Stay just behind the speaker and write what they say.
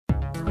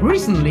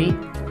Recently,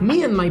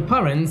 me and my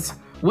parents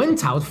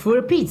went out for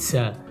a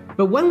pizza,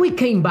 but when we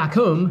came back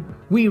home,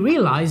 we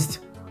realized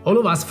all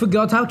of us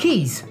forgot our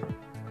keys.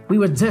 We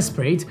were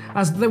desperate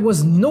as there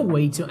was no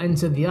way to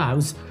enter the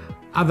house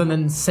other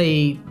than,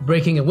 say,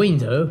 breaking a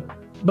window,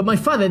 but my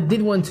father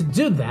didn't want to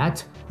do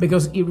that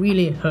because it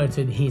really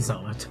hurted his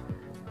heart.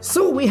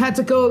 So we had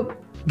to call,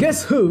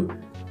 guess who?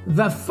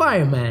 The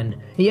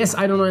fireman. Yes,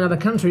 I don't know in other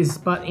countries,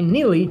 but in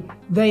Deley,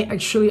 they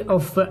actually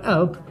offer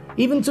help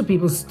even to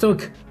people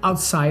stuck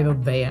outside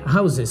of their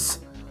houses.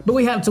 But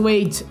we had to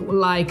wait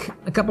like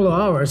a couple of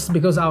hours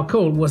because our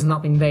call was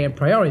not in their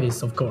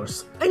priorities, of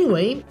course.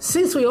 Anyway,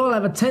 since we all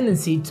have a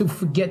tendency to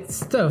forget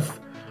stuff,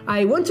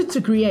 I wanted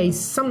to create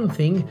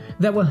something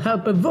that will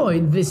help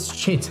avoid this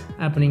shit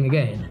happening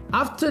again.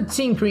 After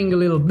tinkering a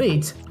little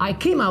bit, I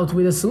came out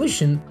with a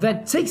solution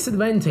that takes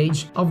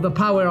advantage of the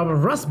power of a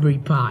Raspberry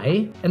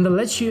Pi and that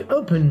lets you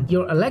open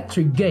your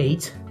electric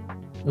gate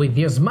with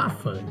your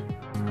smartphone.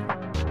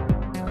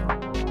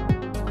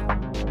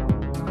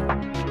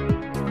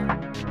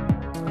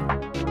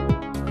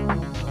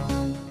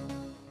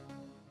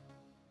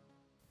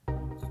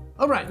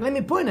 Alright, let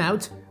me point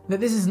out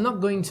that this is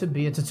not going to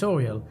be a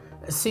tutorial,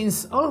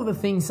 since all of the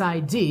things I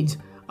did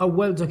are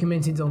well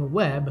documented on the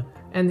web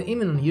and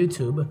even on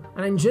YouTube,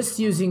 and I'm just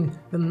using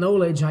the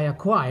knowledge I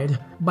acquired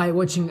by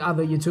watching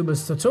other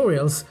YouTubers'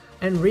 tutorials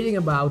and reading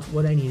about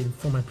what I needed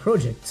for my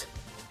project.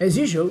 As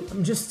usual,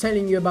 I'm just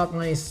telling you about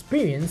my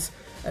experience,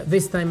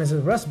 this time as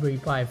a Raspberry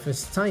Pi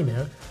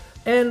first-timer,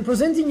 and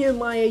presenting you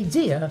my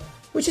idea,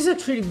 which is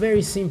actually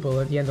very simple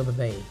at the end of the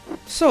day.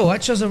 So I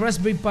chose a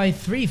Raspberry Pi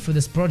 3 for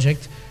this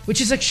project, which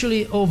is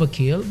actually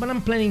overkill, but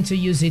I'm planning to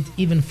use it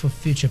even for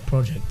future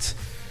projects.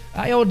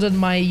 I ordered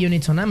my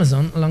unit on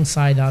Amazon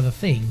alongside other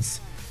things.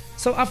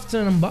 So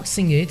after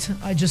unboxing it,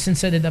 I just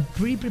inserted a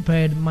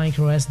pre-prepared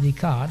microSD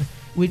card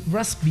with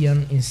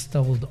Raspbian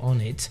installed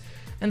on it,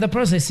 and the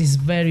process is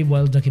very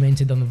well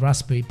documented on the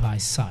Raspberry Pi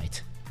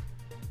site.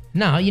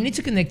 Now you need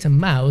to connect a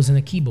mouse and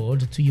a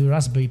keyboard to your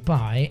Raspberry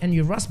Pi and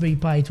your Raspberry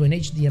Pi to an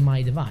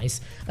HDMI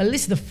device, at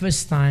least the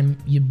first time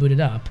you boot it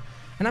up,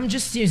 and I'm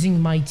just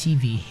using my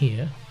TV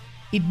here.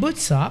 It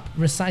boots up,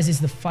 resizes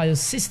the file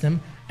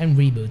system and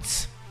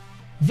reboots.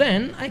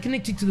 Then I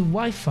connected to the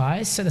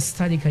Wi-Fi, set a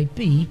static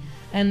IP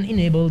and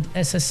enabled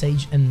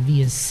SSH and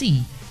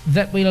VNC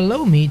that will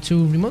allow me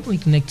to remotely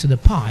connect to the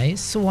Pi,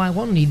 so I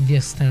won't need the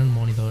external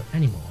monitor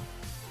anymore.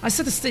 I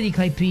set a static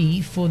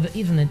IP for the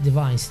Ethernet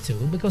device too,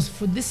 because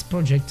for this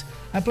project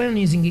I plan on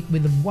using it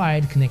with a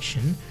wired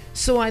connection,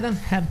 so I don't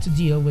have to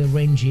deal with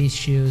range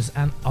issues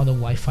and other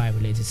Wi-Fi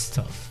related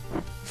stuff.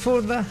 For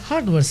the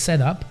hardware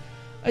setup,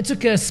 I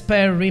took a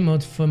spare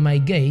remote for my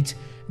gate,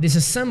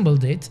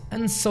 disassembled it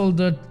and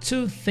soldered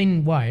two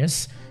thin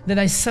wires that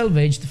I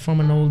salvaged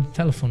from an old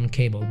telephone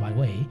cable, by the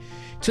way,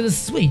 to the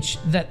switch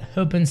that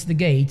opens the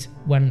gate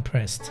when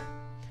pressed.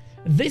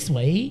 This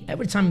way,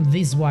 every time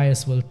these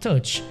wires will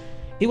touch,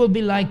 it will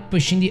be like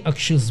pushing the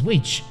actual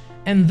switch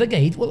and the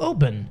gate will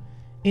open.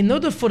 In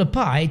order for the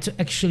Pi to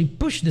actually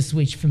push the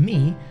switch for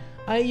me,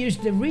 I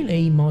used the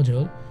relay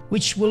module,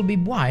 which will be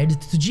wired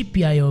to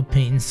GPIO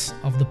pins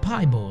of the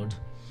Pi board.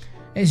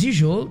 As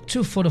usual,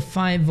 2 for the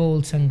 5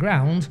 volts and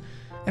ground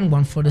and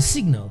 1 for the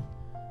signal.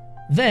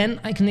 Then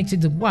I connected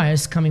the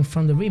wires coming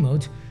from the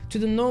remote to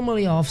the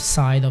normally off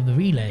side of the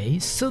relay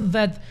so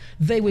that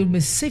they will be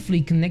safely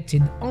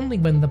connected only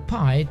when the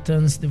Pi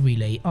turns the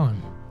relay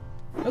on.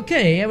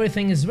 Okay,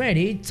 everything is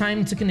ready,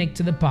 time to connect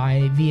to the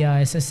Pi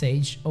via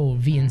SSH or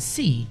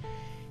VNC.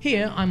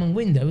 Here I'm on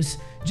Windows,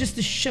 just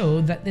to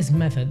show that this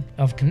method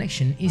of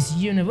connection is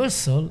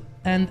universal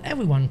and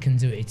everyone can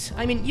do it.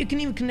 I mean, you can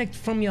even connect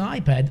from your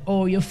iPad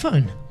or your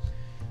phone.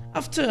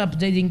 After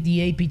updating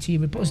the apt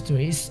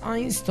repositories, I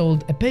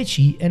installed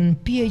Apache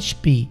and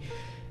PHP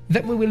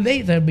that will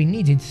later be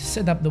needed to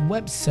set up the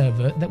web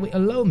server that will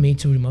allow me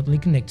to remotely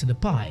connect to the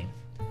Pi.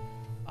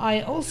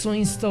 I also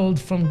installed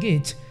from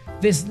Git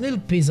this little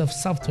piece of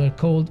software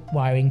called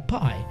Wiring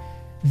Pi.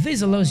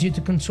 This allows you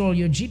to control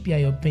your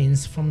GPIO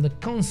pins from the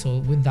console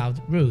without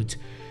root,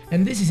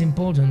 and this is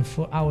important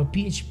for our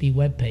PHP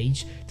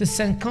webpage to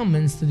send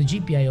comments to the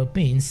GPIO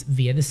pins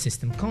via the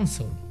system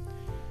console.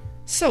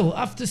 So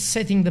after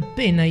setting the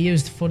pin I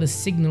used for the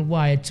signal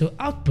wire to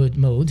output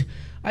mode,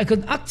 I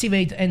could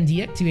activate and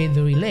deactivate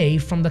the relay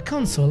from the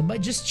console by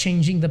just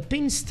changing the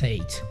pin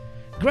state.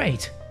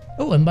 Great!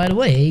 Oh, and by the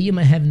way, you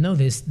may have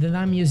noticed that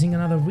I'm using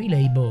another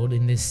relay board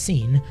in this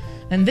scene,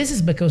 and this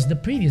is because the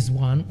previous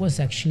one was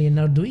actually an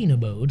Arduino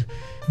board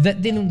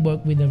that didn't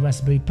work with the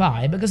Raspberry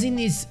Pi because it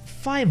needs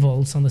 5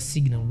 volts on the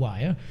signal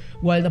wire,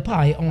 while the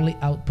Pi only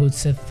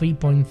outputs a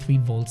 3.3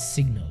 volt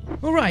signal.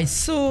 Alright,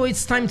 so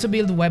it's time to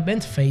build a web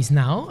interface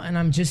now, and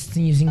I'm just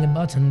using a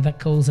button that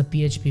calls a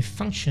PHP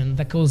function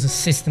that calls a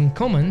system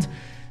command,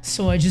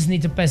 so I just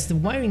need to pass the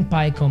wiring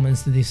Pi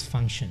commands to this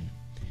function.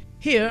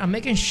 Here I'm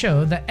making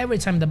sure that every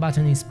time the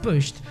button is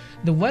pushed,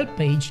 the web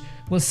page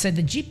will set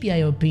the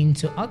GPIO pin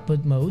to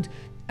output mode,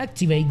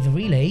 activate the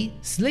relay,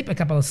 sleep a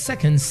couple of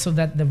seconds so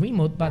that the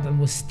remote button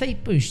will stay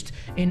pushed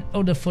in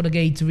order for the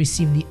gate to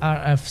receive the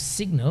RF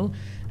signal,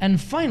 and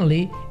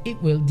finally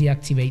it will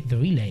deactivate the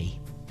relay.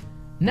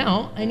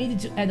 Now I needed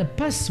to add a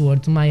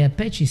password to my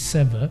Apache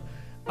server,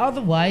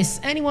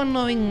 otherwise anyone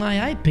knowing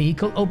my IP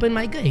could open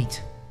my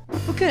gate.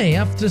 Okay,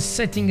 after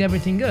setting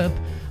everything up,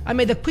 I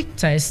made a quick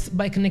test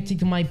by connecting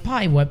to my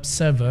Pi web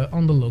server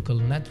on the local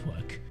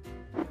network.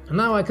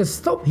 Now I can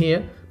stop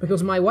here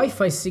because my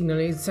Wi-Fi signal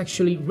is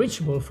actually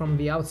reachable from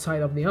the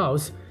outside of the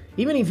house,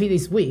 even if it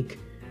is weak,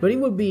 but it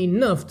will be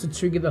enough to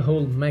trigger the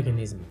whole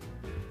mechanism.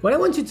 But I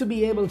want you to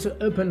be able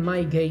to open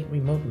my gate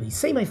remotely.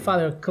 Say my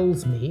father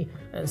calls me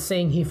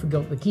saying he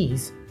forgot the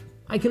keys,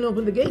 I can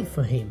open the gate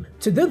for him.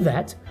 To do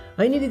that,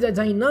 I needed a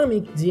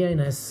dynamic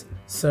DNS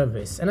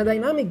service, and a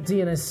dynamic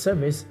DNS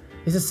service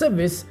is a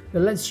service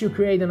that lets you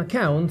create an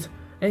account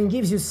and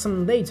gives you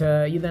some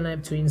data you then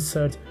have to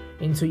insert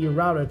into your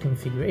router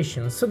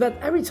configuration, so that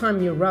every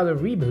time your router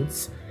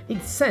reboots,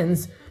 it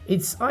sends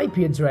its IP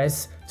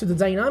address to the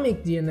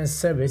dynamic DNS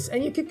service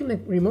and you can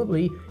connect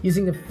remotely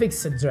using a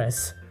fixed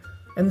address.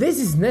 And this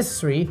is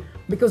necessary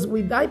because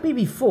with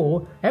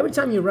IPv4, every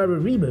time your router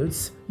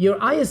reboots, your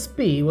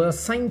ISP will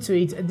assign to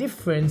it a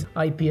different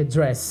IP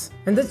address.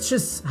 And that's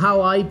just how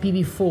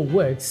IPv4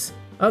 works.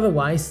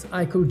 Otherwise,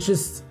 I could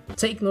just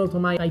take note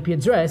of my IP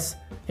address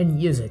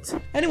and use it.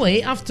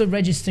 Anyway, after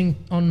registering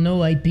on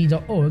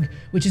noip.org,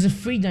 which is a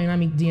free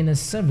dynamic DNS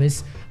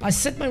service, I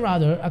set my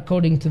router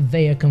according to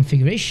their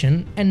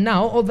configuration, and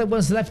now all that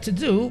was left to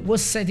do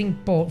was setting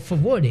port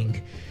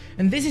forwarding.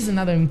 And this is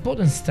another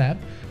important step,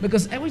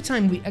 because every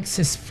time we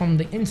access from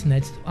the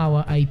internet to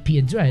our IP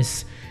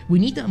address, we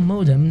need a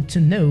modem to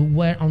know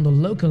where on the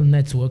local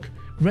network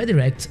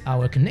redirect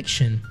our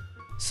connection.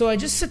 So I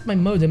just set my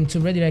modem to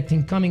redirect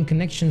incoming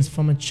connections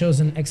from a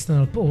chosen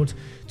external port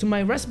to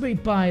my Raspberry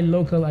Pi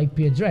local IP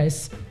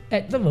address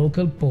at the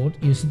local port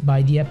used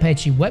by the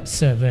Apache web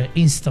server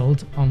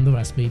installed on the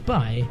Raspberry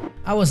Pi.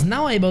 I was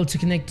now able to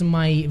connect to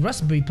my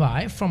Raspberry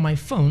Pi from my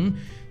phone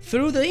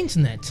through the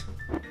internet.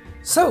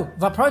 So,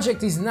 the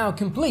project is now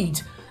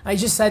complete. I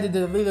just added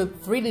a little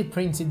 3D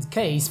printed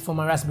case for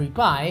my Raspberry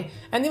Pi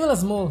and even a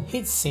small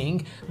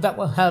heatsink that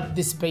will help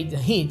dissipate the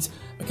heat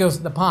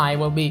because the Pi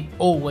will be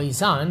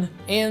always on,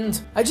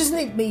 and I just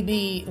need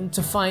maybe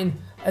to find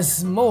a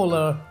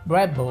smaller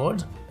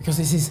breadboard because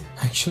this is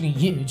actually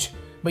huge,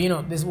 but you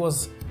know, this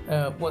was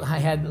what I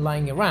had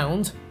lying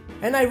around,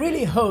 and I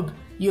really hope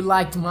you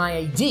liked my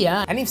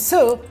idea, and if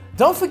so,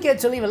 don't forget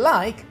to leave a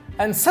like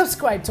and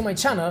subscribe to my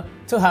channel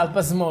to help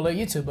a smaller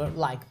YouTuber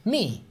like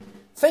me.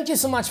 Thank you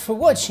so much for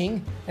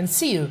watching and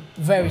see you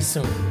very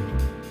soon.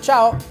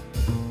 Ciao!